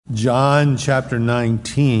John chapter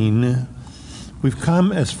 19. We've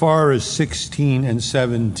come as far as 16 and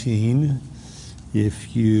 17.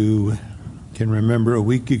 If you can remember a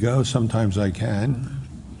week ago, sometimes I can.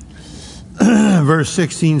 Verse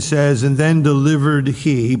 16 says, "And then delivered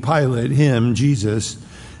he, Pilate, him, Jesus,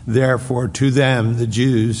 therefore to them, the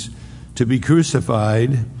Jews, to be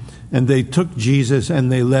crucified. And they took Jesus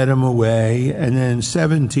and they led him away." And then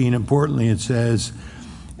 17, importantly, it says,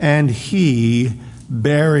 "And he,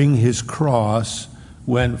 bearing his cross,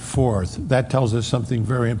 went forth." That tells us something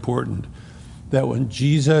very important. That when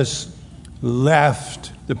Jesus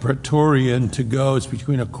left the Praetorian to go, it's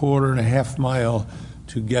between a quarter and a half mile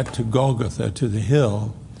to get to Golgotha, to the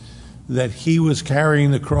hill, that he was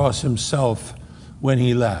carrying the cross himself when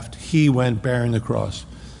he left. He went bearing the cross.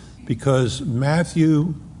 Because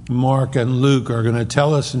Matthew, Mark, and Luke are going to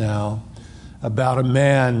tell us now about a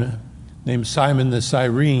man named Simon the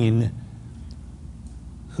Cyrene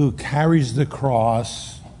who carries the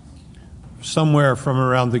cross somewhere from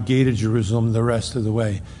around the gate of Jerusalem the rest of the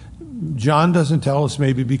way. John doesn't tell us,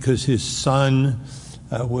 maybe because his son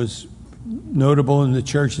was notable in the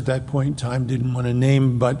church at that point in time, didn't want to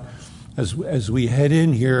name, but as we head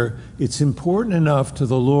in here, it's important enough to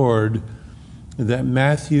the Lord that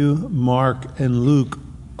Matthew, Mark, and Luke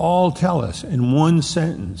all tell us in one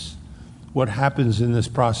sentence what happens in this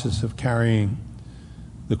process of carrying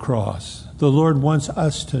the cross. The Lord wants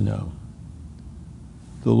us to know.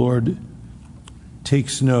 The Lord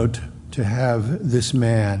takes note to have this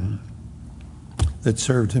man that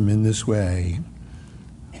served him in this way,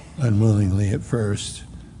 unwillingly at first,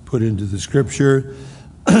 put into the scripture.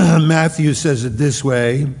 Matthew says it this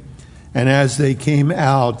way, "And as they came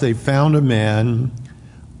out, they found a man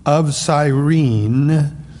of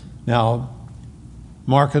Cyrene." Now,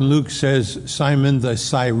 Mark and Luke says Simon the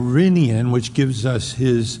Cyrenian, which gives us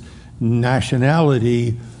his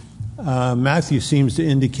nationality. Matthew seems to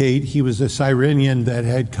indicate he was a Cyrenian that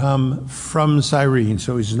had come from Cyrene,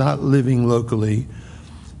 so he's not living locally.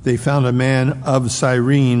 They found a man of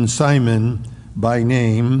Cyrene, Simon by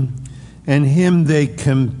name, and him they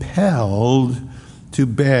compelled to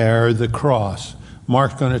bear the cross.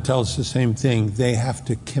 Mark's going to tell us the same thing. They have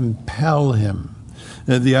to compel him.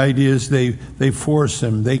 The idea is they force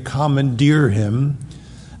him, they commandeer him,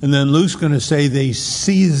 and then Luke's going to say they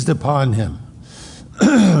seized upon him.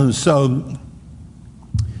 So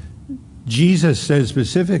Jesus says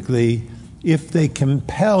specifically, if they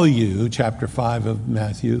compel you, chapter 5 of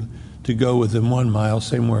Matthew, to go with them 1 mile,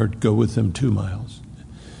 same word, go with them 2 miles.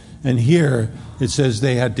 And here it says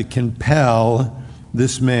they had to compel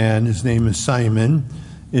this man, his name is Simon.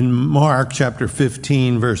 In Mark chapter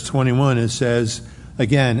 15, verse 21, it says,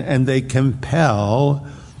 again, "And they compel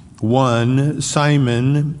one,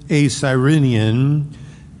 Simon, a Cyrenian,"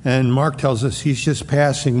 and Mark tells us he's just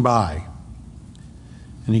passing by.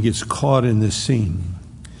 And he gets caught in this scene.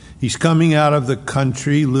 He's coming out of the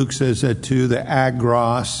country. Luke says that too, the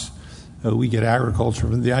agros. We get agriculture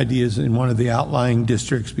from the idea is in one of the outlying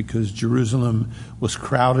districts because Jerusalem was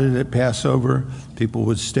crowded at Passover. People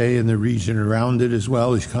would stay in the region around it as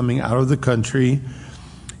well. He's coming out of the country.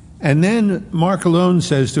 And then Mark alone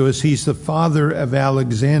says to us, he's the father of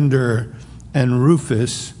Alexander and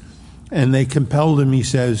Rufus, and they compelled him, he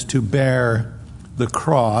says, to bear the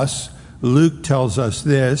cross. Luke tells us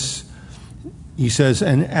this. He says,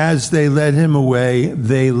 "And as they led him away,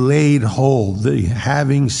 they laid hold,"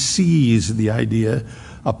 having seized the idea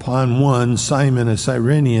upon one, Simon, a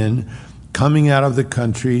Cyrenian, coming out of the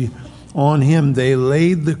country. On him they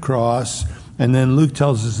laid the cross, and then Luke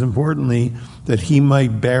tells us importantly that he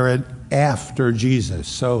might bear it after Jesus.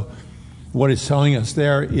 So what it's telling us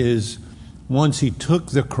there is once he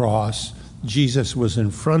took the cross, Jesus was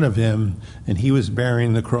in front of him, and he was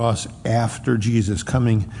bearing the cross after Jesus,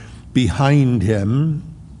 coming behind him.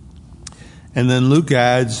 And then Luke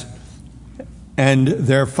adds, "And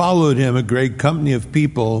there followed him a great company of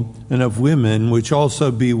people and of women, which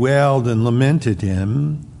also bewailed and lamented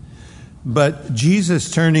him. But Jesus,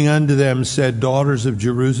 turning unto them, said, Daughters of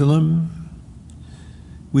Jerusalem,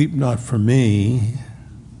 weep not for me,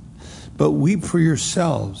 but weep for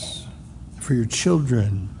yourselves, for your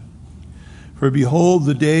children. For behold,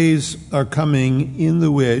 the days are coming in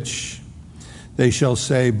the which they shall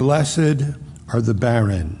say, Blessed are the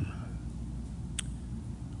barren,"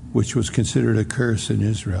 which was considered a curse in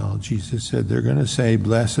Israel. Jesus said they're going to say,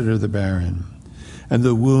 Blessed are the barren, and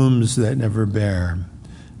the wombs that never bear,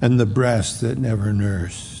 and the breasts that never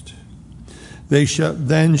nursed.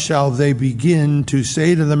 Then shall they begin to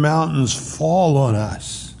say to the mountains, Fall on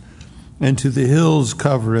us, and to the hills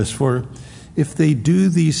cover us. For if they do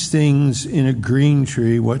these things in a green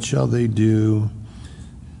tree, what shall they do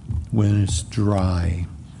when it's dry.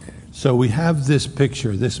 So we have this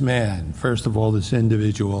picture, this man, first of all, this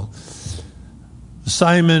individual,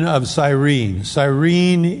 Simon of Cyrene.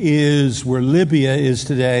 Cyrene is where Libya is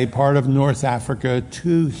today, part of North Africa,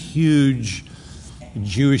 two huge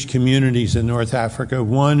Jewish communities in North Africa,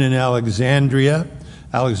 one in Alexandria.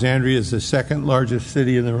 Alexandria is the second largest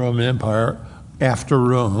city in the Roman Empire after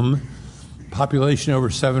Rome. Population over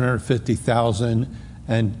 750,000,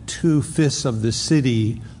 and 2/5 of the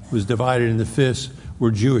city was divided into fifths,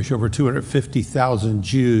 were Jewish. Over 250,000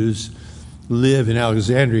 Jews live in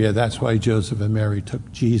Alexandria. That's why Joseph and Mary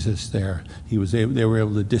took Jesus there. They were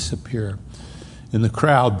able to disappear in the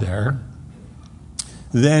crowd there.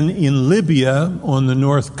 Then in Libya, on the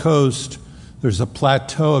north coast, there's a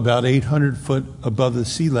plateau about 800 foot above the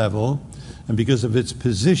sea level. And because of its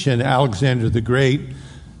position, Alexander the Great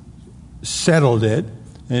settled it,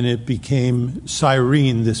 and it became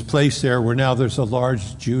Cyrene, this place there where now there's a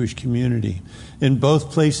large Jewish community. In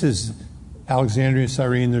both places, Alexandria and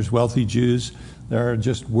Cyrene, there's wealthy Jews. There are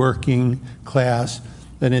just working class.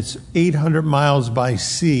 Then it's 800 miles by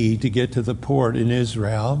sea to get to the port in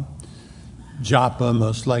Israel, Joppa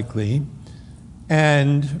most likely.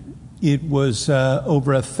 And it was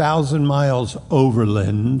over 1,000 miles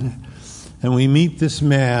overland. And we meet this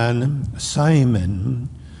man, Simon,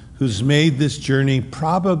 who's made this journey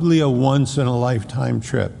probably a once-in-a-lifetime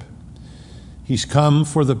trip. He's come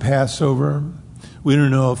for the Passover. We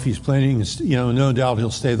don't know if he's planning, no doubt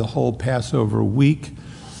he'll stay the whole Passover week.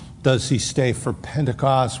 Does he stay for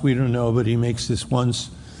Pentecost? We don't know, but he makes this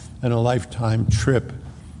once-in-a-lifetime trip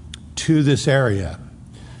to this area.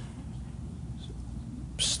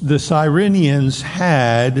 The Cyrenians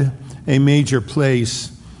had a major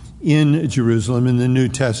place in Jerusalem in the New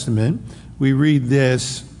Testament. We read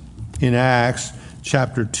this in Acts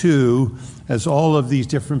chapter 2, as all of these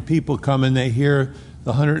different people come and they hear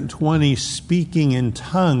the 120 speaking in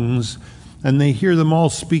tongues, and they hear them all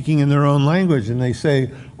speaking in their own language, and they say,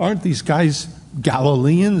 aren't these guys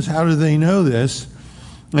Galileans? How do they know this?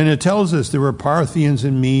 And it tells us there were Parthians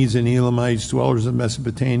and Medes and Elamites, dwellers of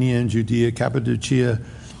Mesopotamia and Judea, Cappadocia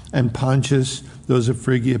and Pontus, those of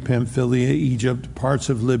Phrygia, Pamphylia, Egypt, parts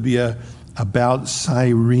of Libya, about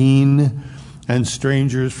Cyrene, and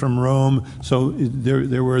strangers from Rome. So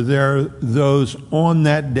there were those on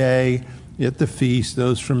that day at the feast,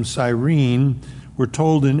 those from Cyrene. We're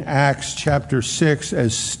told in Acts chapter 6,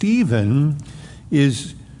 as Stephen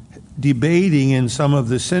is debating in some of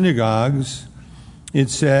the synagogues, it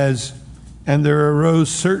says, and there arose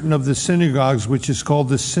certain of the synagogues, which is called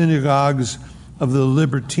the synagogues of the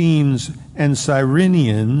Libertines and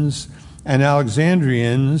Cyrenians and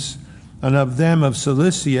Alexandrians, and of them of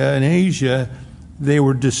Cilicia and Asia, they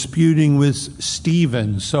were disputing with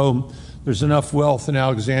Stephen. So there's enough wealth in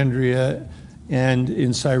Alexandria and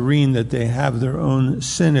in Cyrene that they have their own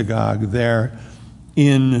synagogue there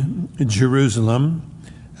in Jerusalem.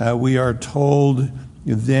 We are told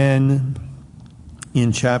then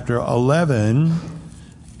in chapter 11,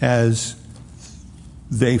 as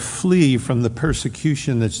they flee from the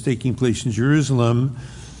persecution that's taking place in Jerusalem.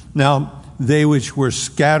 Now, they which were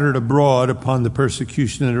scattered abroad upon the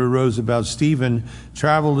persecution that arose about Stephen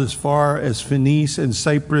traveled as far as Phoenice and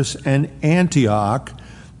Cyprus and Antioch,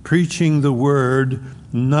 preaching the word,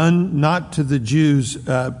 not to the Jews,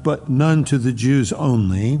 but none to the Jews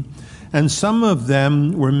only. And some of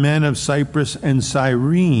them were men of Cyprus and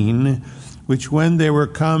Cyrene, which when they were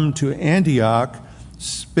come to Antioch,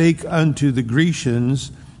 spake unto the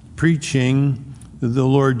Grecians, preaching the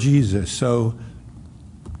Lord Jesus. So,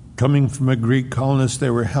 coming from a Greek colonist, they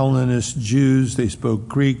were Hellenist Jews. They spoke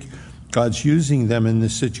Greek. God's using them in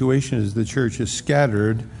this situation as the church is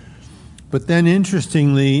scattered. But then,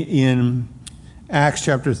 interestingly, in Acts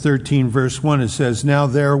chapter 13, verse 1, it says, now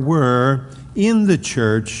there were in the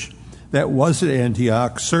church that was at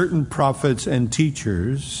Antioch certain prophets and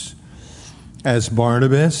teachers, as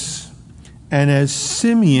Barnabas, and as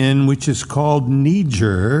Simeon, which is called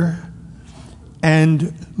Niger,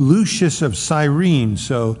 and Lucius of Cyrene.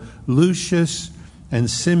 So Lucius and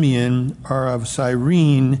Simeon are of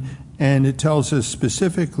Cyrene, and it tells us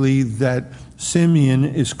specifically that Simeon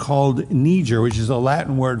is called Niger, which is a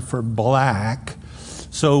Latin word for black.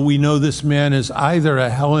 So we know this man is either a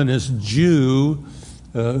Hellenist Jew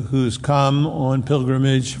who's come on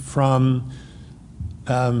pilgrimage from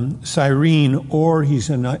Cyrene, or he's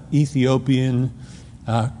an Ethiopian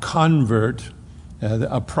convert,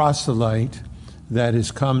 a proselyte that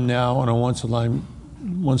has come now on a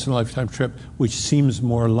once-in-a-lifetime trip, which seems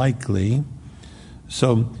more likely.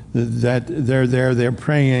 So that they're there, they're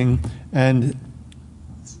praying, and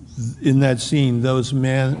in that scene, those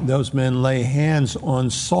men lay hands on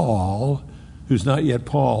Saul, who's not yet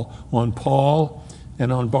Paul, on Paul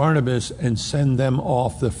and on Barnabas, and send them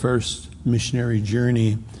off the first missionary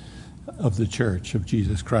journey of the church of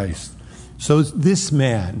Jesus Christ. So this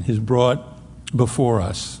man is brought before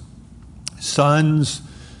us. Sons,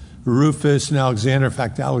 Rufus and Alexander. In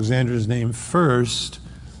fact, Alexander is named first,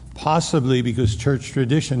 possibly because church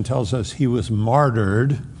tradition tells us he was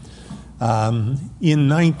martyred in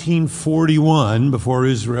 1941, before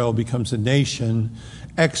Israel becomes a nation.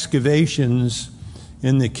 Excavations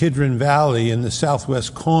in the Kidron Valley in the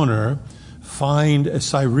southwest corner find a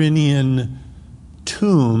Cyrenian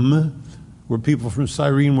tomb where people from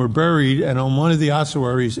Cyrene were buried, and on one of the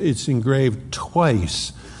ossuaries it's engraved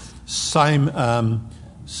twice.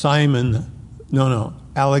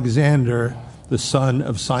 Alexander, the son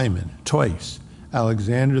of Simon, twice.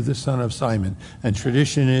 Alexander, the son of Simon. And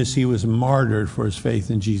tradition is he was martyred for his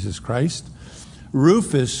faith in Jesus Christ.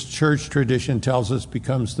 Rufus, church tradition tells us,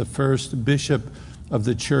 becomes the first bishop of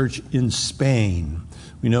the church in Spain.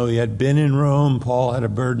 We know he had been in Rome. Paul had a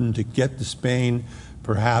burden to get to Spain.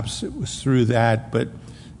 Perhaps it was through that. But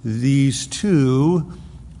these two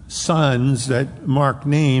sons that Mark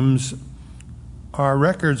names, our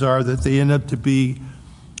records are that they end up to be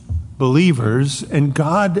believers, and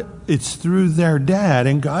God, it's through their dad,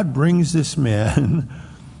 and God brings this man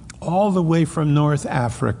all the way from North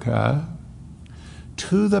Africa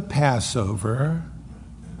to the Passover.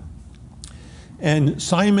 And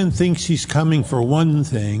Simon thinks he's coming for one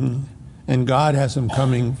thing, and God has him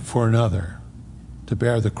coming for another, to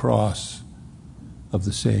bear the cross of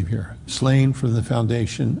the Savior, slain from the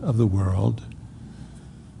foundation of the world.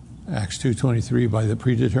 Acts 2:23, by the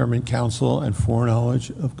predetermined counsel and foreknowledge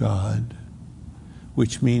of God,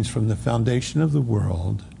 which means from the foundation of the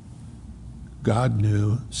world, God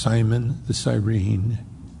knew Simon the Cyrene,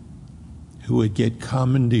 who would get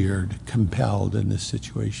commandeered, compelled in this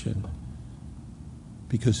situation,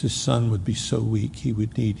 because his son would be so weak, he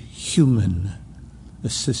would need human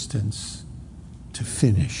assistance to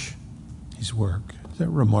finish his work. Is that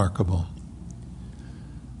remarkable?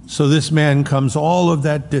 So this man comes all of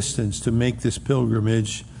that distance to make this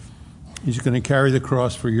pilgrimage. He's going to carry the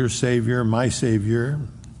cross for your Savior, my Savior.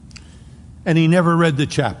 And he never read the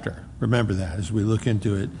chapter. Remember that as we look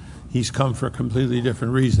into it. He's come for a completely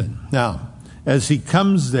different reason. Now, as he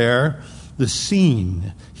comes there, the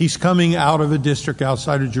scene, he's coming out of a district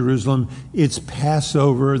outside of Jerusalem. It's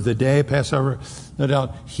Passover, the day of Passover. No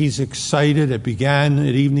doubt he's excited. It began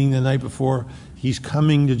at evening the night before. He's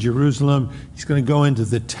coming to Jerusalem. He's going to go into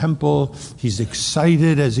the temple. He's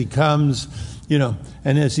excited as he comes, and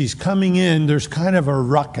as he's coming in, there's kind of a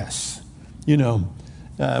ruckus.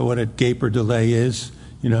 What a gape or delay is.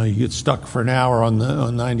 You get stuck for an hour on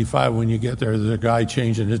 95. When you get there, there's a guy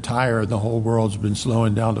changing a tire, and the whole world's been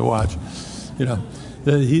slowing down to watch.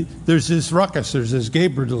 There's this ruckus. There's this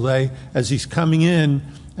gape or delay as he's coming in.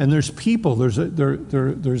 And there's people, there's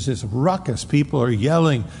this ruckus. People are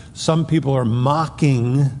yelling. Some people are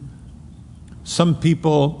mocking. Some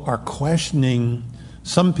people are questioning.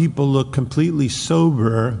 Some people look completely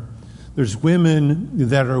sober. There's women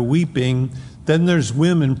that are weeping. Then there's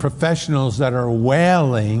women, professionals, that are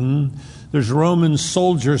wailing. There's Roman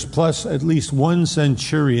soldiers plus at least one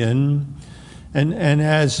centurion. And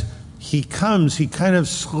as he comes, he kind of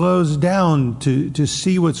slows down to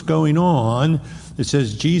see what's going on. It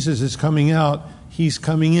says Jesus is coming out. He's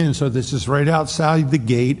coming in. So this is right outside the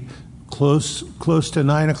gate, close to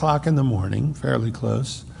 9 o'clock in the morning, fairly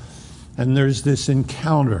close. And there's this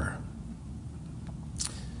encounter.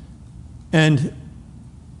 And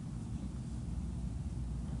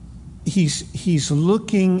he's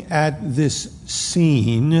looking at this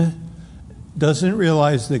scene, doesn't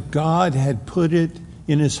realize that God had put it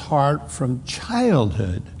in his heart from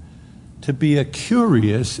childhood to be a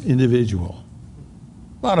curious individual.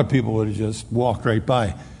 A lot of people would have just walked right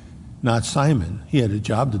by. Not Simon. He had a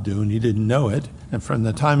job to do, and he didn't know it. And from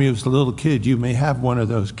the time he was a little kid, you may have one of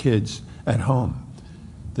those kids at home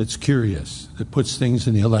that's curious, that puts things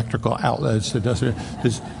in the electrical outlets.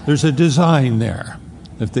 There's a design there.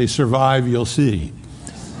 If they survive, you'll see.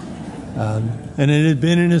 And it had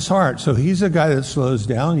been in his heart. So he's a guy that slows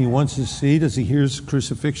down. He wants to see. Does he hear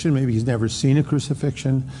crucifixion? Maybe he's never seen a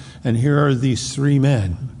crucifixion. And here are these three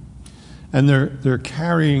men. And they're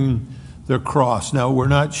carrying their cross. Now, we're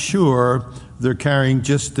not sure they're carrying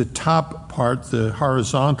just the top part, the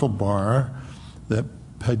horizontal bar, the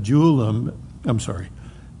patibulum. The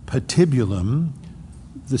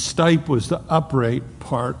stipe was the upright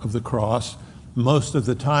part of the cross. Most of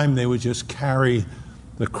the time, they would just carry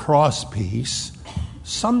the cross piece.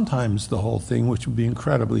 sometimes the whole thing, which would be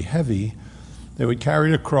incredibly heavy. They would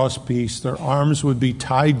carry the crosspiece, their arms would be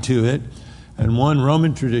tied to it, and one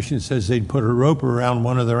Roman tradition says they'd put a rope around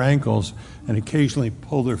one of their ankles and occasionally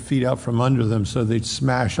pull their feet out from under them so they'd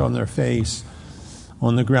smash on their face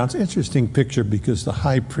on the ground. It's an interesting picture because the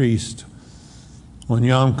high priest, on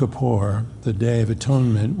Yom Kippur, the Day of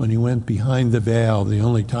Atonement, when he went behind the veil, the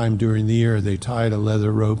only time during the year they tied a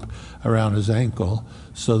leather rope around his ankle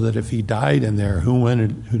so that if he died in there, who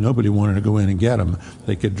nobody wanted to go in and get him,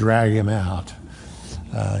 they could drag him out.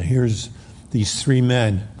 Here's these three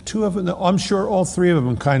men. Two of them, I'm sure all three of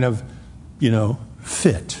them kind of,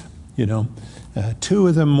 fit, Two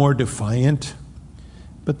of them more defiant.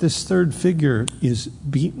 But this third figure is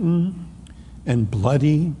beaten and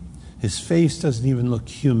bloody. His face doesn't even look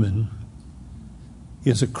human. He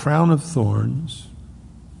has a crown of thorns.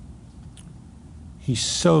 He's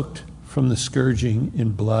soaked from the scourging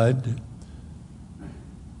in blood.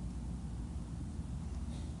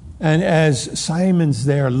 And as Simon's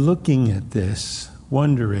there looking at this,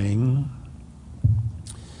 wondering,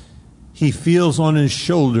 he feels on his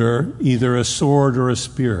shoulder either a sword or a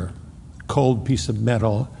spear, a cold piece of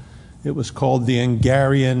metal. It was called the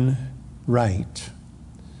Hungarian right.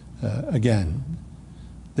 Again,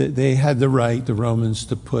 they had the right, the Romans,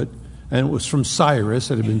 to put, and it was from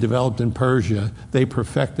Cyrus, it had been developed in Persia. They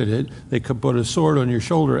perfected it. They could put a sword on your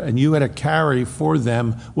shoulder, and you had to carry for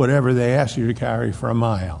them whatever they asked you to carry for a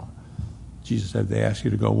mile. Jesus said, they ask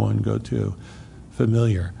you to go one, go two.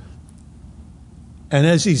 Familiar. And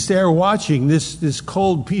as he's there watching, this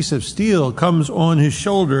cold piece of steel comes on his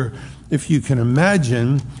shoulder, if you can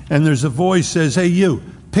imagine, and there's a voice says, hey, you,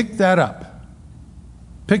 pick that up.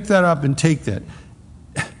 Pick that up and take that.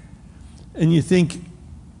 And you think,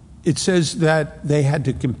 it says that they had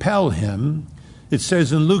to compel him. It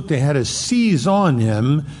says in Luke they had to seize on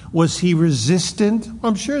him. Was he resistant?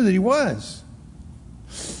 I'm sure that he was.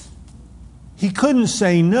 He couldn't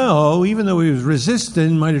say no, even though he was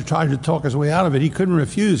resistant, might have tried to talk his way out of it. He couldn't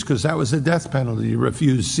refuse because that was the death penalty. He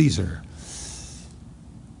refused Caesar.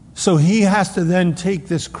 So he has to then take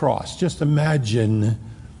this cross. Just imagine,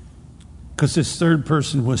 because this third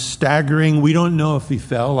person was staggering. We don't know if he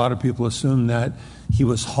fell. A lot of people assume that. He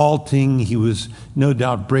was halting. He was no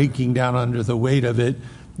doubt breaking down under the weight of it.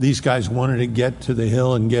 These guys wanted to get to the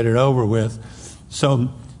hill and get it over with. So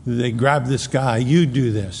they grab this guy, you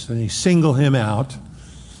do this, and they single him out.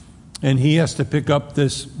 And he has to pick up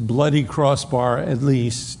this bloody crossbar, at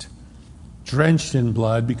least, drenched in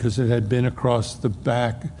blood because it had been across the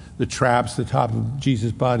back, the traps, the top of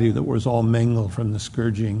Jesus' body that was all mangled from the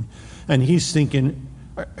scourging. And he's thinking,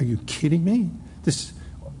 are you kidding me?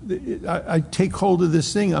 I take hold of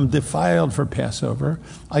this thing. I'm defiled for Passover.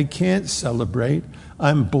 I can't celebrate.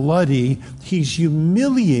 I'm bloody. He's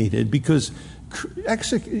humiliated because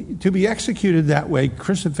to be executed that way,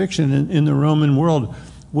 crucifixion in the Roman world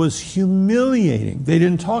was humiliating. They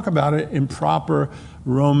didn't talk about it in proper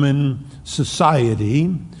Roman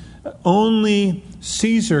society. Only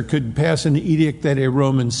Caesar could pass an edict that a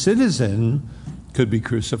Roman citizen could be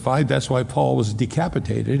crucified. That's why Paul was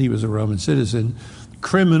decapitated. He was a Roman citizen.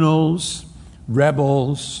 Criminals,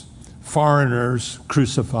 rebels, foreigners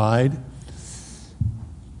crucified.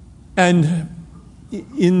 And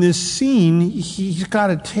in this scene, he's got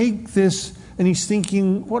to take this, and he's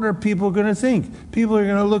thinking, what are people going to think? People are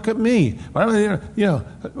going to look at me. They're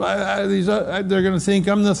going to think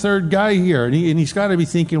I'm the third guy here. And he's got to be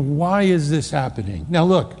thinking, why is this happening? Now,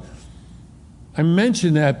 look, I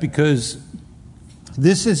mention that because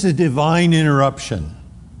this is a divine interruption.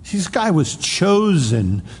 This guy was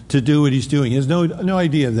chosen to do what he's doing. He has no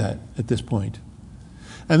idea of that at this point.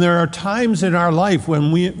 And there are times in our life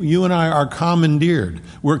when you and I are commandeered.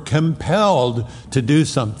 We're compelled to do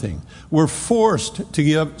something. We're forced to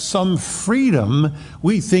give some freedom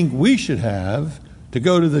we think we should have to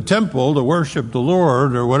go to the temple to worship the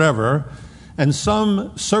Lord or whatever. And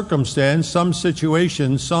some circumstance, some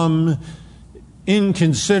situation, some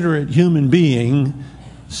inconsiderate human being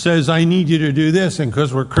says, I need you to do this. And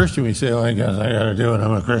because we're Christian, we say, I guess I got to do it.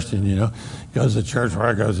 I'm a Christian, Goes to church where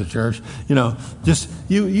I goes to church. Just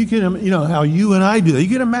you can, how you and I do that. You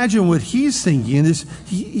can imagine what he's thinking.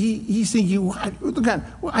 He's thinking, look at,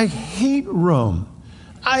 I hate Rome.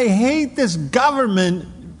 I hate this government.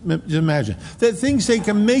 Just imagine that thinks they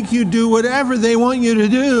can make you do whatever they want you to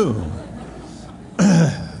do.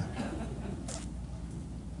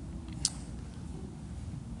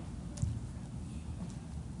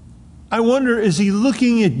 I wonder, is he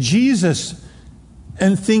looking at Jesus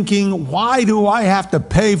and thinking, why do I have to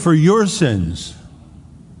pay for your sins?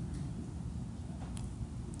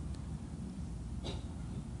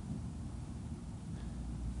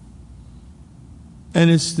 And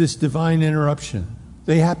it's this divine interruption.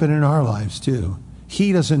 They happen in our lives too.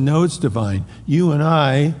 He doesn't know it's divine. You and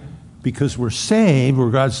I, because we're saved, we're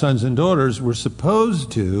God's sons and daughters, we're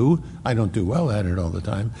supposed to, I don't do well at it all the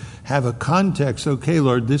time, have a context. Okay,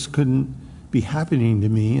 Lord, this couldn't be happening to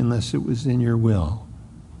me unless it was in your will.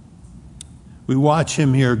 We watch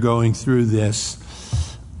him here going through this.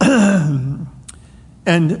 And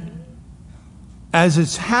as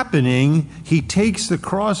it's happening, he takes the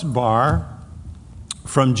crossbar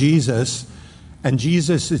from Jesus, and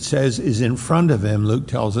Jesus, it says, is in front of him. Luke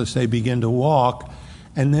tells us they begin to walk,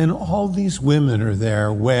 and then all these women are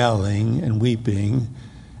there wailing and weeping,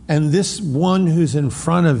 and this one who's in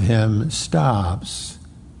front of him stops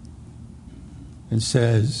and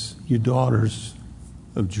says, "You daughters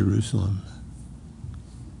of Jerusalem,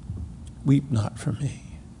 weep not for me.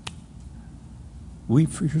 Weep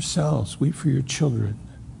for yourselves. Weep for your children.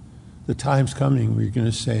 The time's coming where you're going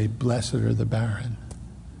to say, blessed are the barren,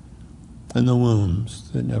 and the wombs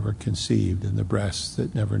that never conceived, and the breasts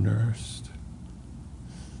that never nursed."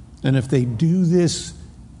 And if they do this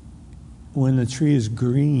when the tree is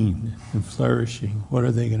green and flourishing, what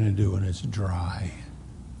are they going to do when it's dry?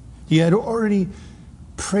 He had already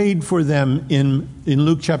prayed for them in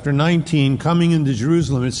Luke chapter 19, coming into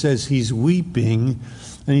Jerusalem. It says he's weeping,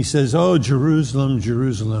 and he says, "Oh, Jerusalem,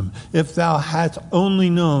 Jerusalem, if thou hadst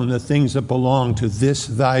only known the things that belong to this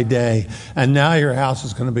thy day, and now your house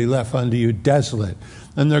is going to be left unto you desolate,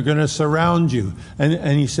 and they're going to surround you."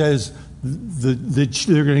 And he says,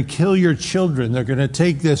 they're going to kill your children. They're going to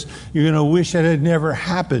take this. You're going to wish it had never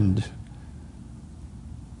happened.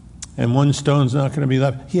 And one stone's not going to be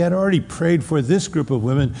left. He had already prayed for this group of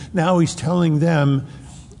women. Now he's telling them,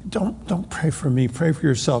 don't pray for me. Pray for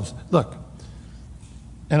yourselves. Look,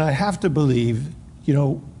 and I have to believe,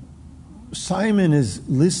 Simon is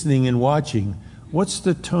listening and watching. What's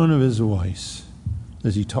the tone of his voice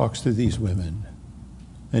as he talks to these women?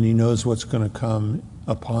 And he knows what's going to come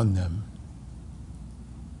upon them.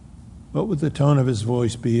 What would the tone of his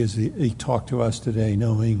voice be as he talked to us today,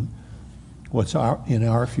 knowing what's in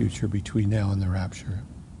our future between now and the rapture?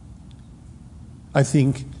 I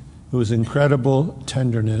think it was incredible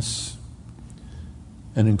tenderness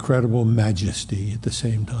and incredible majesty at the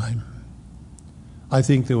same time. I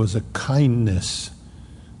think there was a kindness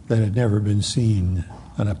that had never been seen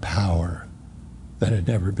and a power that had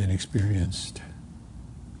never been experienced.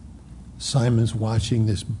 Simon's watching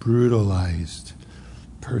this brutalized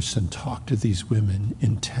person talk to these women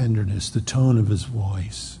in tenderness, the tone of his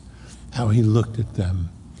voice, how he looked at them.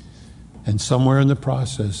 And somewhere in the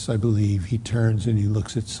process, I believe, he turns and he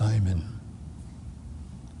looks at Simon.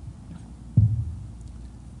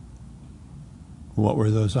 What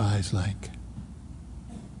were those eyes like?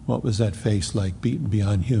 What was that face like, beaten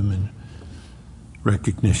beyond human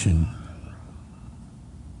recognition?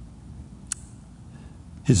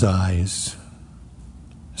 His eyes,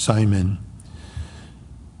 Simon,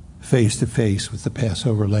 face to face with the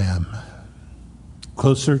Passover lamb,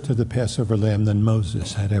 closer to the Passover lamb than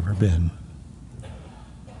Moses had ever been.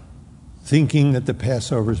 Thinking that the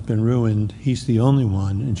Passover's been ruined, he's the only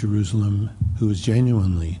one in Jerusalem who is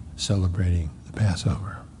genuinely celebrating the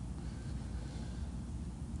Passover.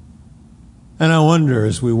 And I wonder,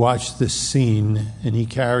 as we watch this scene, and he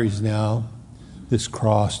carries now this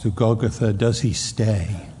cross to Golgotha, does he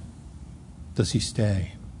stay? Does he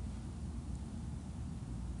stay?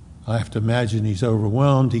 I have to imagine he's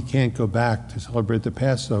overwhelmed. He can't go back to celebrate the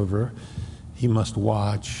Passover. He must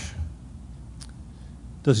watch.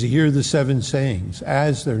 Does he hear the seven sayings?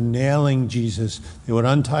 As they're nailing Jesus, they would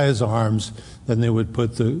untie his arms, then they would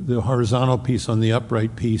put the horizontal piece on the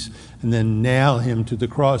upright piece, and then nail him to the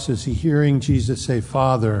cross. Is he hearing Jesus say,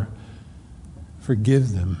 "Father,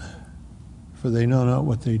 forgive them, for they know not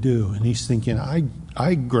what they do"? And he's thinking,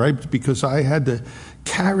 I griped because I had to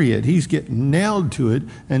carry it. He's getting nailed to it,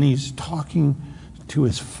 and he's talking to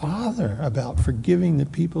his Father about forgiving the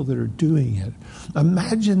people that are doing it.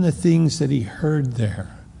 Imagine the things that he heard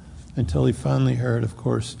there, until he finally heard, of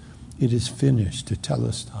course, "It is finished,"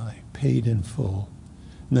 tetelestai, paid in full.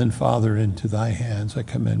 And then, "Father, into thy hands I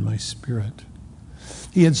commend my spirit."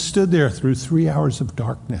 He had stood there through 3 hours of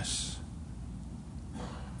darkness.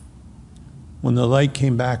 When the light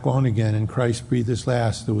came back on again and Christ breathed his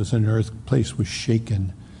last, there was an earth, place was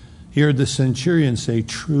shaken. He heard the centurion say,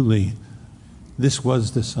 "Truly, this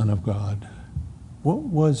was the Son of God." What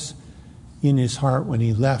was in his heart when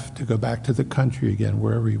he left to go back to the country again,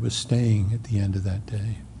 wherever he was staying at the end of that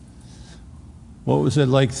day? What was it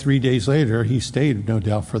like 3 days later? He stayed, no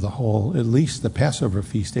doubt, for the whole, at least the Passover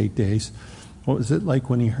feast, 8 days. What was it like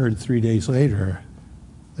when he heard 3 days later,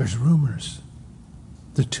 there's rumors,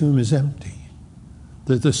 the tomb is empty?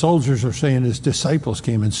 that the soldiers are saying his disciples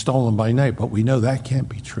came and stole him by night, but we know that can't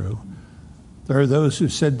be true. There are those who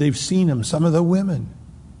said they've seen him, some of the women,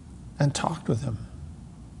 and talked with him.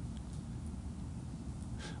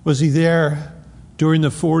 Was he there during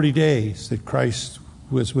the 40 days that Christ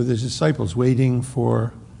was with his disciples waiting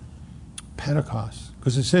for Pentecost?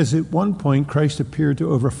 Because it says at one point Christ appeared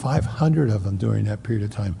to over 500 of them during that period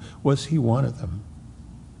of time. Was he one of them?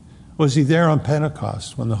 Was he there on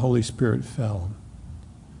Pentecost when the Holy Spirit fell?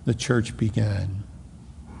 The church began.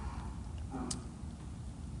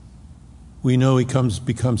 We know he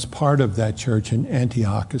becomes part of that church in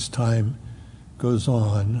Antioch as time goes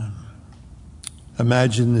on.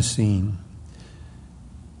 Imagine the scene.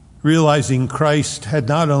 Realizing Christ had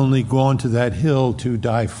not only gone to that hill to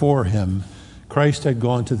die for him, Christ had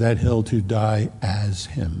gone to that hill to die as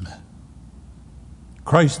him.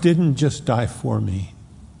 Christ didn't just die for me.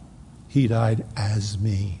 He died as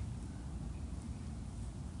me.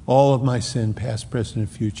 All of my sin, past, present, and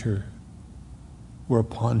future, were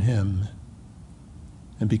upon him.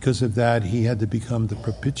 And because of that, he had to become the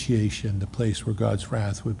propitiation, the place where God's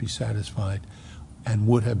wrath would be satisfied and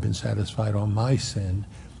would have been satisfied on my sin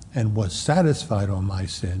and was satisfied on my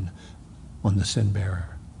sin on the sin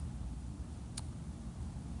bearer.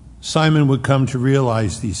 Simon would come to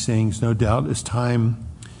realize these things, no doubt, as time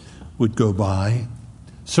would go by.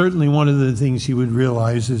 Certainly one of the things he would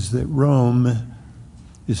realize is that Rome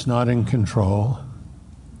is not in control,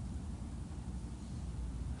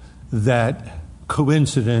 that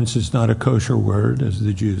coincidence is not a kosher word, as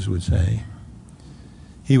the Jews would say.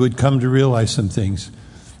 He would come to realize some things.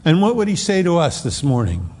 And what would he say to us this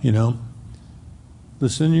morning?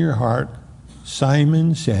 Listen to your heart.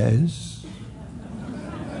 Simon says.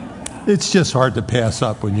 It's just hard to pass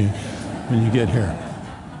up when you get here.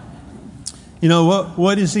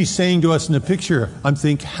 What is he saying to us in the picture? I'm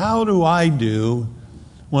thinking, how do I do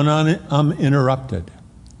when I'm interrupted?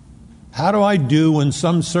 How do I do when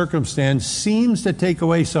some circumstance seems to take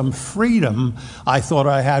away some freedom I thought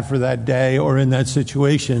I had for that day or in that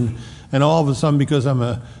situation, and all of a sudden, because I'm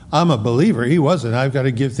a believer, he wasn't, I've got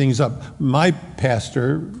to give things up. My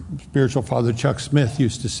pastor, spiritual father Chuck Smith,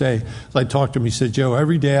 used to say, as I talked to him, he said, Joe,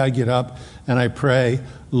 every day I get up and I pray,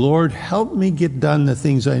 Lord, help me get done the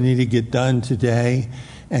things I need to get done today,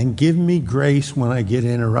 and give me grace when I get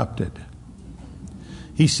interrupted.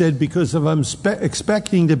 He said, because if I'm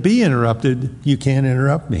expecting to be interrupted, you can't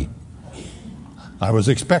interrupt me. I was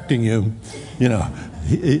expecting you,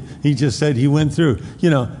 He just said he went through,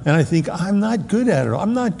 and I think I'm not good at it.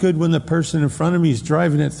 I'm not good when the person in front of me is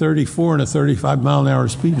driving at 34 in a 35 mile an hour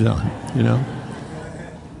speed zone,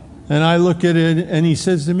 And I look at it and he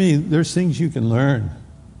says to me, there's things you can learn.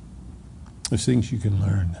 There's things you can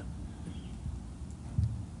learn.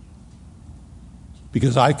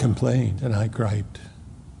 Because I complained and I griped.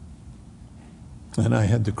 And I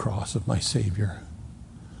had the cross of my Savior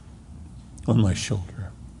on my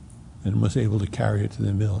shoulder and was able to carry it to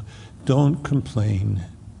the middle. Don't complain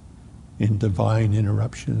in divine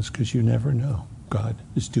interruptions, because you never know. God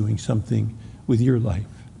is doing something with your life.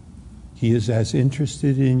 He is as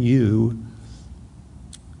interested in you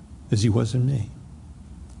as he was in me.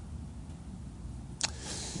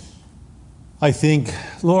 I think,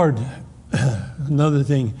 Lord, another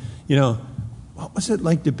thing, what was it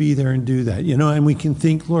like to be there and do that? And we can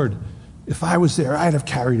think, Lord, if I was there, I'd have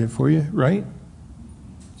carried it for you, right?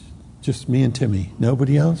 Just me and Timmy.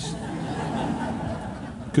 Nobody else?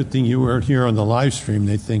 Good thing you weren't here on the live stream.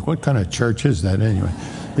 They'd think, what kind of church is that anyway?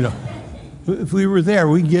 If we were there,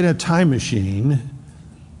 we'd get a time machine,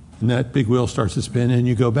 and that big wheel starts to spin, and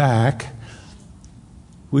you go back.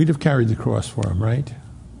 We'd have carried the cross for him, right?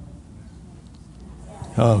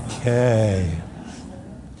 Okay.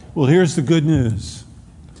 Well, here's the good news.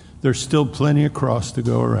 There's still plenty of cross to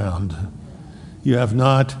go around. You have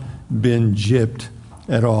not been gypped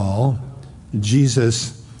at all.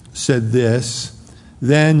 Jesus said this,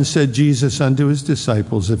 then said Jesus unto his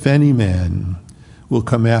disciples, if any man will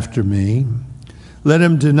come after me, let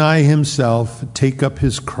him deny himself, take up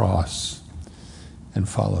his cross, and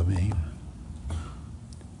follow me.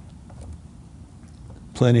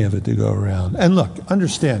 Plenty of it to go around. And look,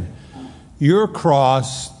 understand, your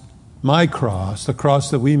cross, my cross, the cross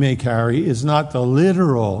that we may carry, is not the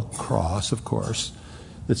literal cross, of course,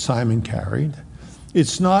 that Simon carried.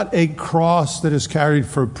 It's not a cross that is carried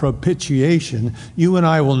for propitiation. You and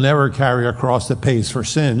I will never carry a cross that pays for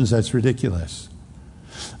sins. That's ridiculous.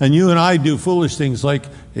 And you and I do foolish things like,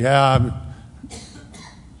 my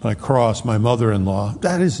cross, my mother-in-law.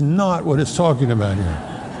 That is not what it's talking about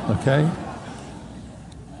here, okay?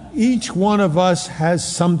 Each one of us has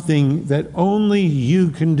something that only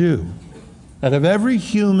you can do. Out of every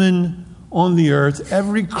human on the earth,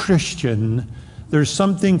 every Christian, there's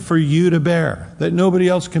something for you to bear that nobody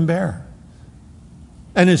else can bear.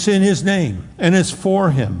 And it's in his name, and it's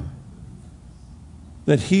for him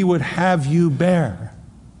that he would have you bear,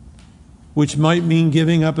 which might mean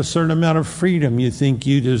giving up a certain amount of freedom you think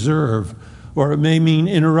you deserve, or it may mean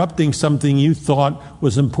interrupting something you thought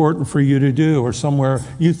was important for you to do, or somewhere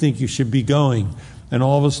you think you should be going, and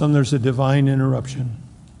all of a sudden there's a divine interruption.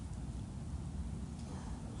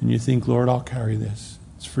 And you think, Lord, I'll carry this.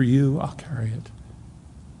 It's for you, I'll carry it.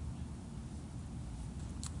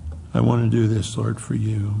 I want to do this, Lord, for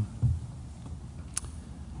you.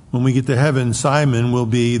 When we get to heaven, Simon will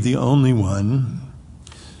be the only one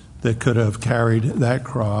that could have carried that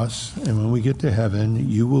cross. And when we get to heaven,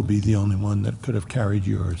 you will be the only one that could have carried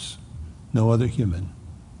yours. No other human.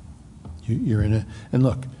 You're in it. And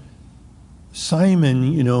look,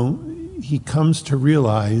 Simon, he comes to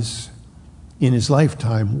realize in his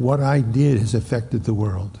lifetime what I did has affected the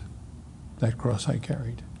world. That cross I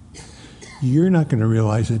carried. You're not going to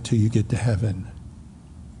realize it till you get to heaven.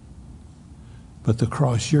 But the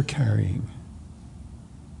cross you're carrying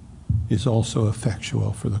is also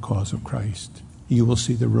effectual for the cause of Christ. You will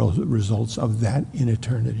see the results of that in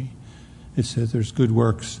eternity. It says there's good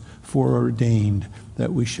works foreordained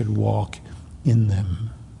that we should walk in them,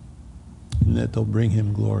 and that they'll bring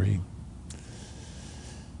him glory.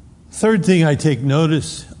 Third thing I take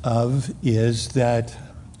notice of is that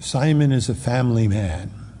Simon is a family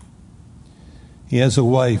man. He has a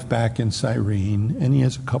wife back in Cyrene, and he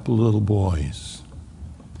has a couple of little boys,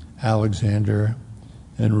 Alexander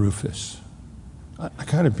and Rufus. I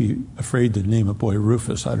kind of be afraid to name a boy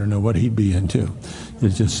Rufus. I don't know what he'd be into. It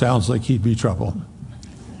just sounds like he'd be trouble.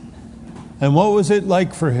 And what was it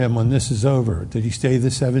like for him when this is over? Did he stay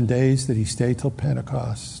the 7 days? Did he stay till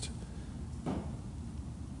Pentecost?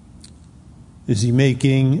 Is he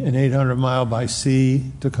making an 800-mile by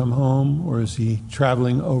sea to come home, or is he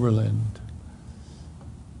traveling overland?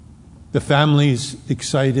 The family's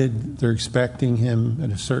excited. They're expecting him at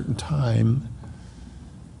a certain time.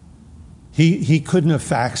 He couldn't have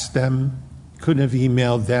faxed them, couldn't have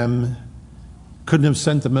emailed them, couldn't have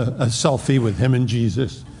sent them a selfie with him and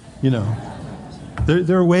Jesus.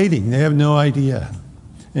 They're waiting. They have no idea.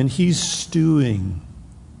 And he's stewing.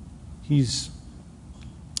 He's,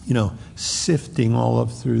 sifting all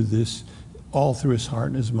through this, all through his heart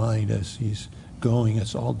and his mind as he's going.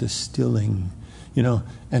 It's all distilling.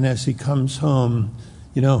 And as he comes home,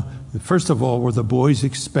 first of all, were the boys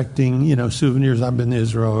expecting, souvenirs? I've been to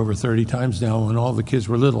Israel over 30 times now. When all the kids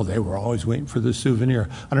were little, they were always waiting for the souvenir.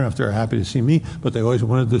 I don't know if they're happy to see me, but they always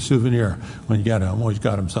wanted the souvenir. When you got home, always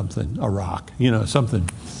got them something, a rock, something.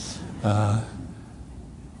 What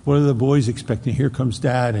are the boys expecting? Here comes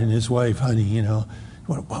Dad and his wife, honey,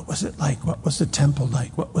 what was it like? What was the temple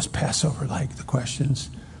like? What was Passover like? The questions.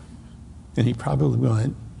 And he probably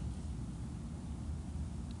went,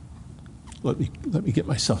 Let me get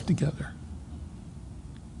myself together.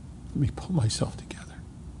 Let me pull myself together.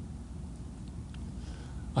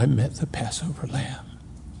 I met the Passover Lamb,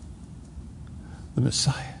 the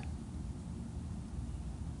Messiah.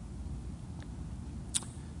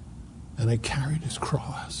 And I carried his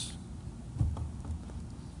cross.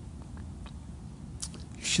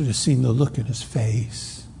 You should have seen the look in his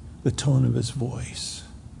face, the tone of his voice,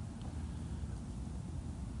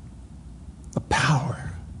 the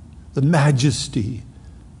power, the majesty,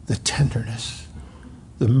 the tenderness,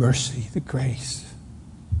 the mercy, the grace.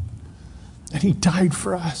 And he died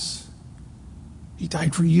for us. He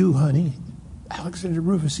died for you, honey. Alexander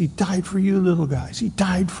Rufus, he died for you little guys. He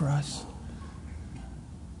died for us.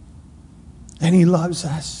 And he loves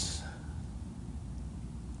us.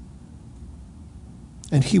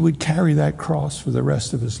 And he would carry that cross for the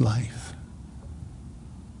rest of his life.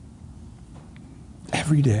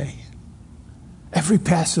 Every day. Every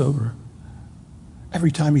Passover,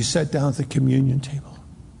 every time he sat down at the communion table,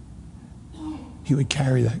 he would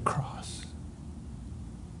carry that cross.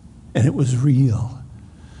 And it was real.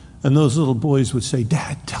 And those little boys would say,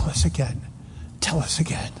 Dad, tell us again. Tell us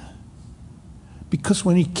again. Because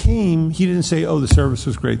when he came, he didn't say, the service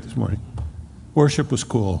was great this morning. Worship was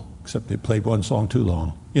cool, except they played one song too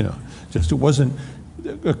long. Just it wasn't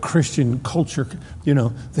a Christian culture, they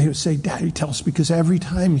would say, Daddy, tell us, because every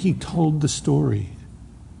time he told the story,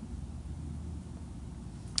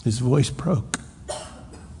 his voice broke.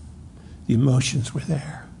 The emotions were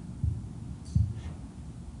there.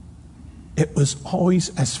 It was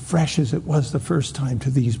always as fresh as it was the first time to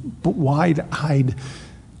these wide-eyed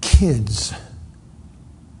kids.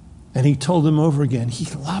 And he told them over again, he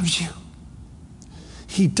loves you.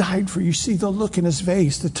 He died for you. See the look in his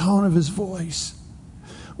face, the tone of his voice,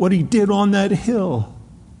 what he did on that hill,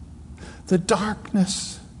 the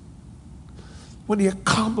darkness, what he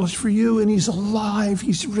accomplished for you, and he's alive,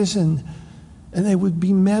 he's risen. And they would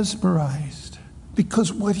be mesmerized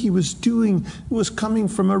because what he was doing was coming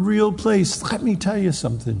from a real place. Let me tell you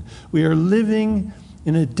something. We are living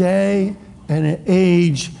in a day and an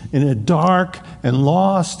age in a dark and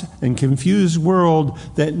lost and confused world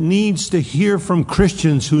that needs to hear from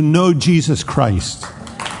Christians who know Jesus Christ.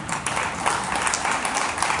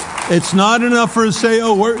 It's not enough for us to say,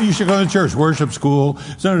 oh, you should go to church, worship school.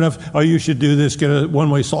 It's not enough, oh, you should do this, get a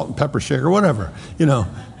one-way salt and pepper shake or whatever. You know,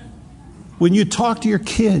 when you talk to your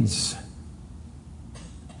kids,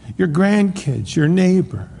 your grandkids, your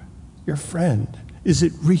neighbor, your friend, is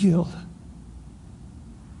it real?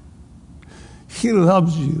 He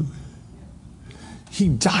loves you. He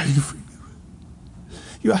died for you.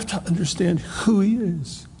 You have to understand who he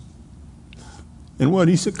is and what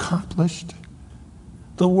he's accomplished.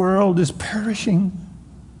 The world is perishing.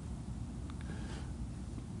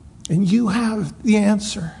 And you have the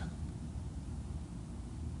answer.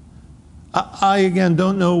 I again,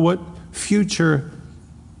 don't know what future,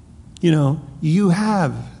 you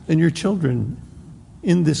have and your children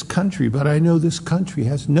in this country, but I know this country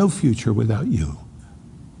has no future without you.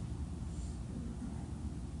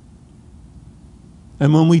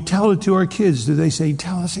 And when we tell it to our kids, do they say,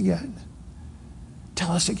 tell us again?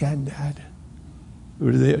 Tell us again, Dad.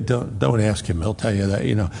 Or don't ask him, he'll tell you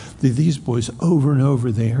that. These boys, over and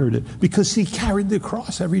over, they heard it because he carried the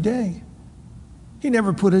cross every day. He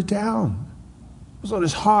never put it down. It was on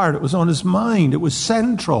his heart. It was on his mind. It was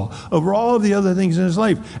central over all of the other things in his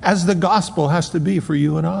life, as the gospel has to be for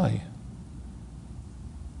you and I.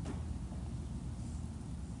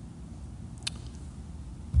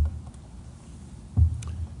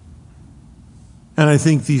 And I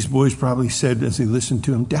think these boys probably said as they listened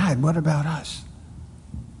to him, Dad, what about us?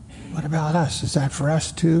 What about us? Is that for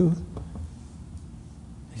us too?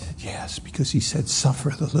 He said, yes, because he said,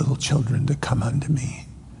 suffer the little children to come unto me,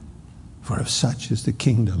 for of such is the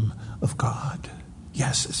kingdom of God.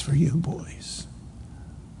 Yes, it's for you, boys.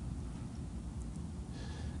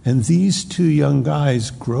 And these two young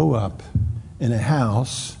guys grow up in a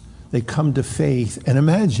house. They come to faith. And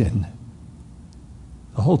imagine,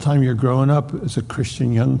 the whole time you're growing up as a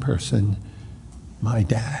Christian young person, my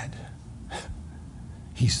dad,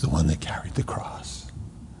 he's the one that carried the cross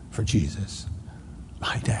for Jesus.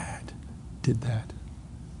 My dad did that.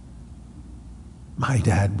 My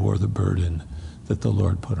dad bore the burden that the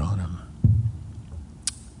Lord put on him.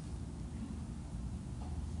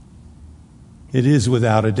 It is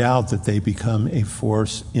without a doubt that they become a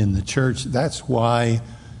force in the church. That's why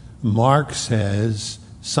Mark says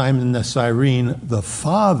Simon the Cyrene, the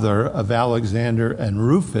father of Alexander and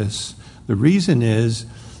Rufus. The reason is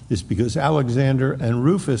because Alexander and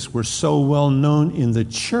Rufus were so well known in the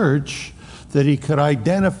church that he could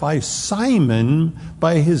identify Simon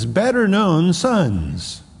by his better known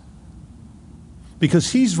sons.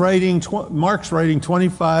 Because Mark's writing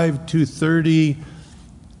 25 to 30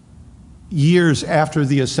 years after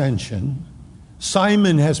the ascension.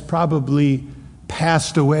 Simon has probably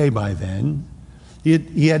passed away by then.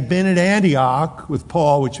 He had been at Antioch with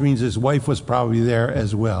Paul, which means his wife was probably there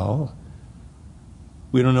as well.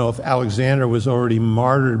 We don't know if Alexander was already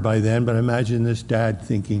martyred by then, but imagine this dad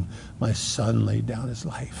thinking, my son laid down his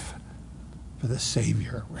life for the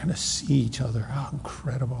Savior. We're going to see each other. How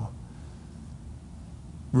incredible.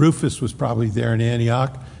 Rufus was probably there in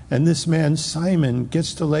Antioch, and this man, Simon,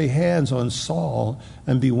 gets to lay hands on Saul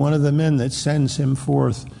and be one of the men that sends him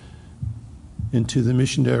forth into the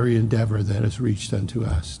missionary endeavor that has reached unto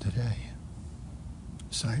us today.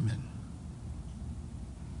 Simon.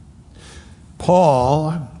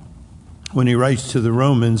 Paul, when he writes to the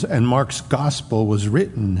Romans, and Mark's gospel was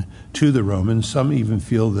written to the Romans, some even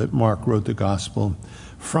feel that Mark wrote the gospel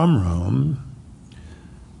from Rome.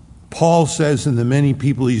 Paul says in the many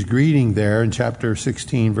people he's greeting there in chapter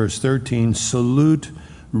 16, verse 13, salute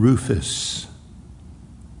Rufus,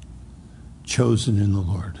 chosen in the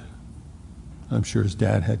Lord. I'm sure his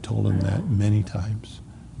dad had told him that many times.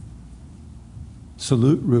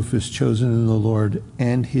 Salute Rufus, chosen in the Lord,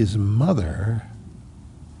 and his mother,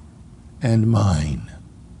 and mine.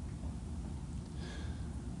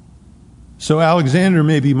 So Alexander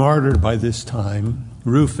may be martyred by this time.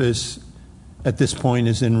 Rufus, at this point,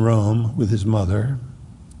 is in Rome with his mother,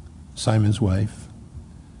 Simon's wife.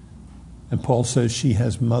 And Paul says, she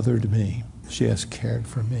has mothered me. She has cared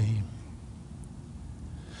for me.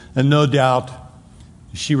 And no doubt,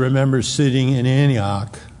 she remembers sitting in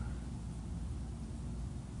Antioch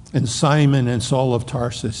And Simon and Saul of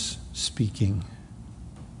Tarsus speaking.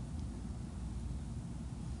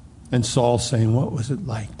 And Saul saying, what was it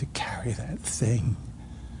like to carry that thing?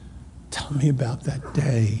 Tell me about that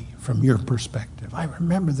day from your perspective. I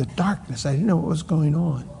remember the darkness. I didn't know what was going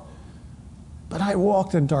on. But I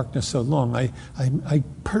walked in darkness so long. I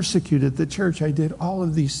persecuted the church. I did all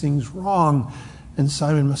of these things wrong. And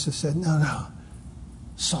Simon must have said, no,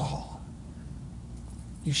 Saul,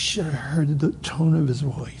 you should have heard the tone of his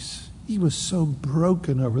voice. He was so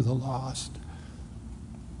broken over the lost.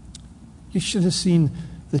 You should have seen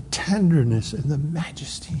the tenderness and the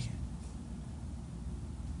majesty.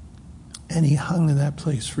 And he hung in that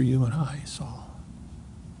place for you and I, Saul.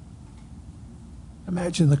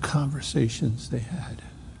 Imagine the conversations they had.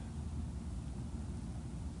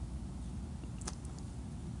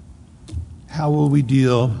 How will we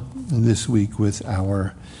deal this week with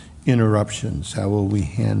our interruptions? How will we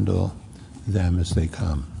handle them as they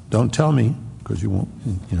come? Don't tell me, because you won't,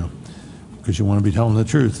 because you want to be telling the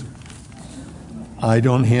truth. I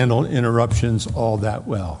don't handle interruptions all that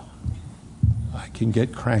well. I can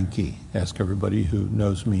get cranky. Ask everybody who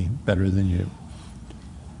knows me better than you.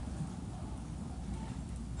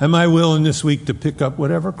 Am I willing this week to pick up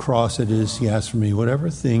whatever cross it is he has for me, whatever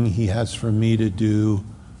thing he has for me to do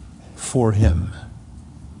for him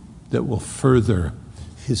that will further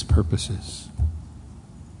his purposes?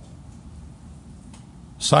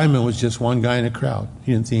 Simon was just one guy in a crowd.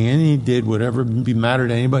 He didn't think any did whatever be matter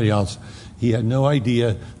to anybody else. He had no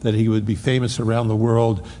idea that he would be famous around the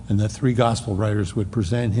world and that 3 gospel writers would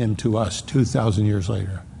present him to us 2,000 years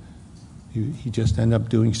later. He just ended up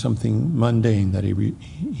doing something mundane that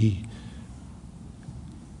he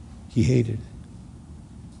hated.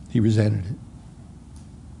 He resented it.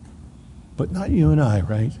 But not you and I,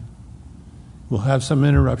 right? We'll have some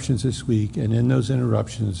interruptions this week, and in those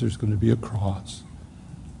interruptions there's going to be a cross.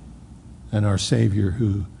 And our Savior,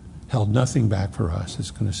 who held nothing back for us,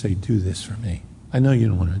 is going to say, do this for me. I know you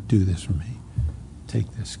don't want to do this for me. Take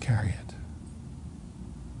this, carry it.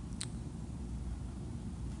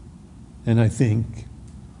 And I think,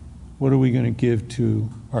 what are we going to give to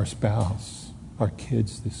our spouse, our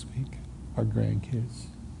kids this week, our grandkids?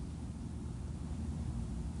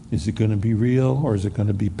 Is it going to be real, or is it going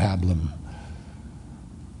to be pablum?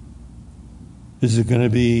 Is it going to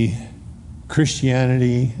be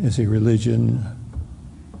Christianity as a religion,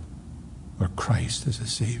 or Christ as a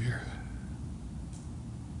Savior?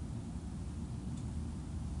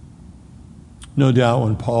 No doubt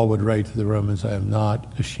when Paul would write to the Romans, I am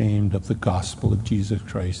not ashamed of the gospel of Jesus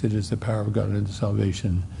Christ. It is the power of God unto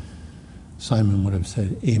salvation. Simon would have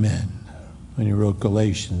said, amen. When he wrote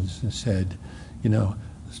Galatians and said,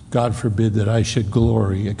 God forbid that I should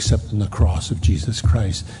glory except in the cross of Jesus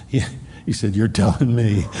Christ. He said, you're telling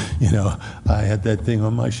me, I had that thing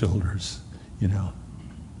on my shoulders,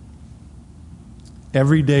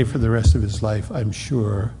 Every day for the rest of his life, I'm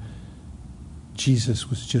sure Jesus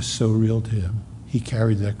was just so real to him. He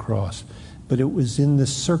carried that cross. But it was in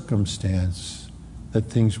this circumstance that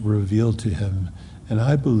things were revealed to him. And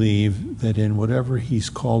I believe that in whatever he's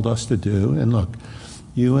called us to do, and look,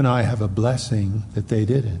 you and I have a blessing that they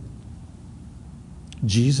didn't.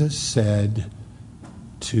 Jesus said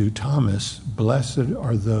to Thomas, blessed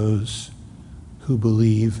are those who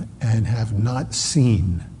believe and have not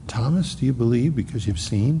seen. Thomas, do you believe because you've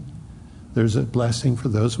seen? There's a blessing for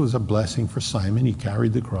those. It was a blessing for Simon. He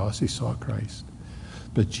carried the cross. He saw Christ.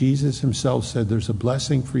 But Jesus himself said there's a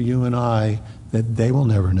blessing for you and I that they will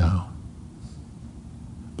never know.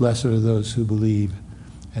 Blessed are those who believe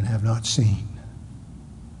and have not seen.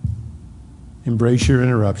 Embrace your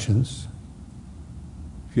interruptions.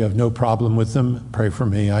 If you have no problem with them, pray for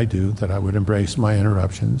me. I do, that I would embrace my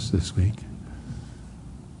interruptions this week.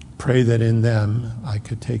 Pray that in them I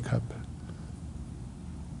could take up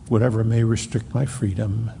whatever may restrict my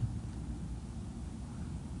freedom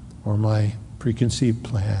or my preconceived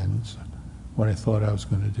plans, what I thought I was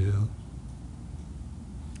going to do.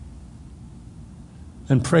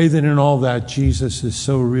 And pray that in all that, Jesus is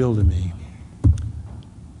so real to me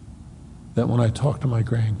that when I talk to my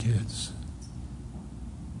grandkids,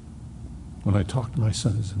 when I talk to my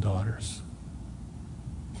sons and daughters,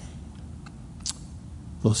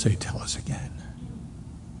 they'll say, tell us again.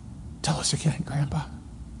 Tell us again, Grandpa.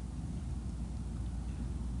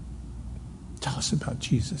 Tell us about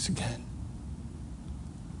Jesus again.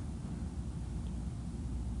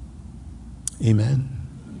 Amen.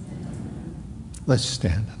 Let's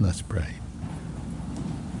stand and let's pray.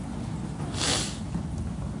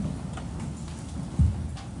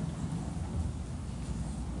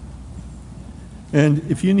 And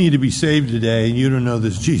if you need to be saved today and you don't know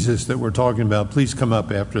this Jesus that we're talking about, please come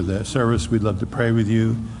up after the service. We'd love to pray with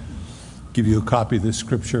you, give you a copy of the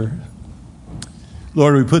scripture.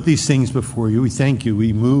 Lord, we put these things before you. We thank you.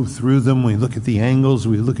 We move through them. We look at the angles.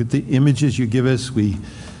 We look at the images you give us. We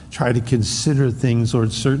try to consider things.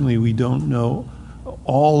 Lord, certainly we don't know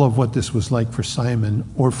all of what this was like for Simon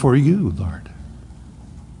or for you, Lord.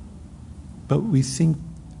 But we think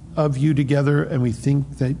of you together, and we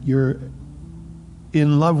think that you're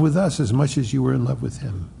in love with us as much as you were in love with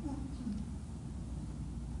him.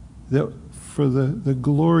 That for the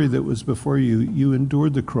glory that was before you, you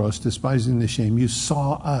endured the cross, despising the shame. You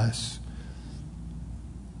saw us.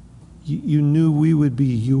 You knew we would be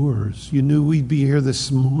yours. You knew we'd be here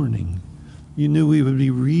this morning. You knew we would be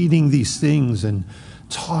reading these things and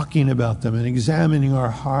talking about them and examining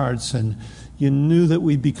our hearts. And you knew that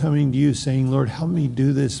we'd be coming to you saying, Lord, help me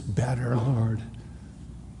do this better, Lord.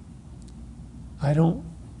 I don't,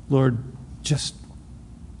 Lord, just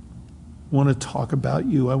want to talk about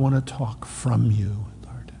you. I want to talk from you,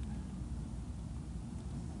 Lord.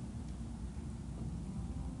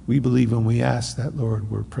 We believe when we ask that, Lord,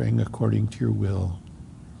 we're praying according to your will.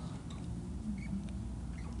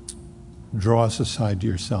 Draw us aside to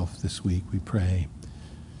yourself this week, we pray.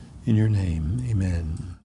 In your name, amen.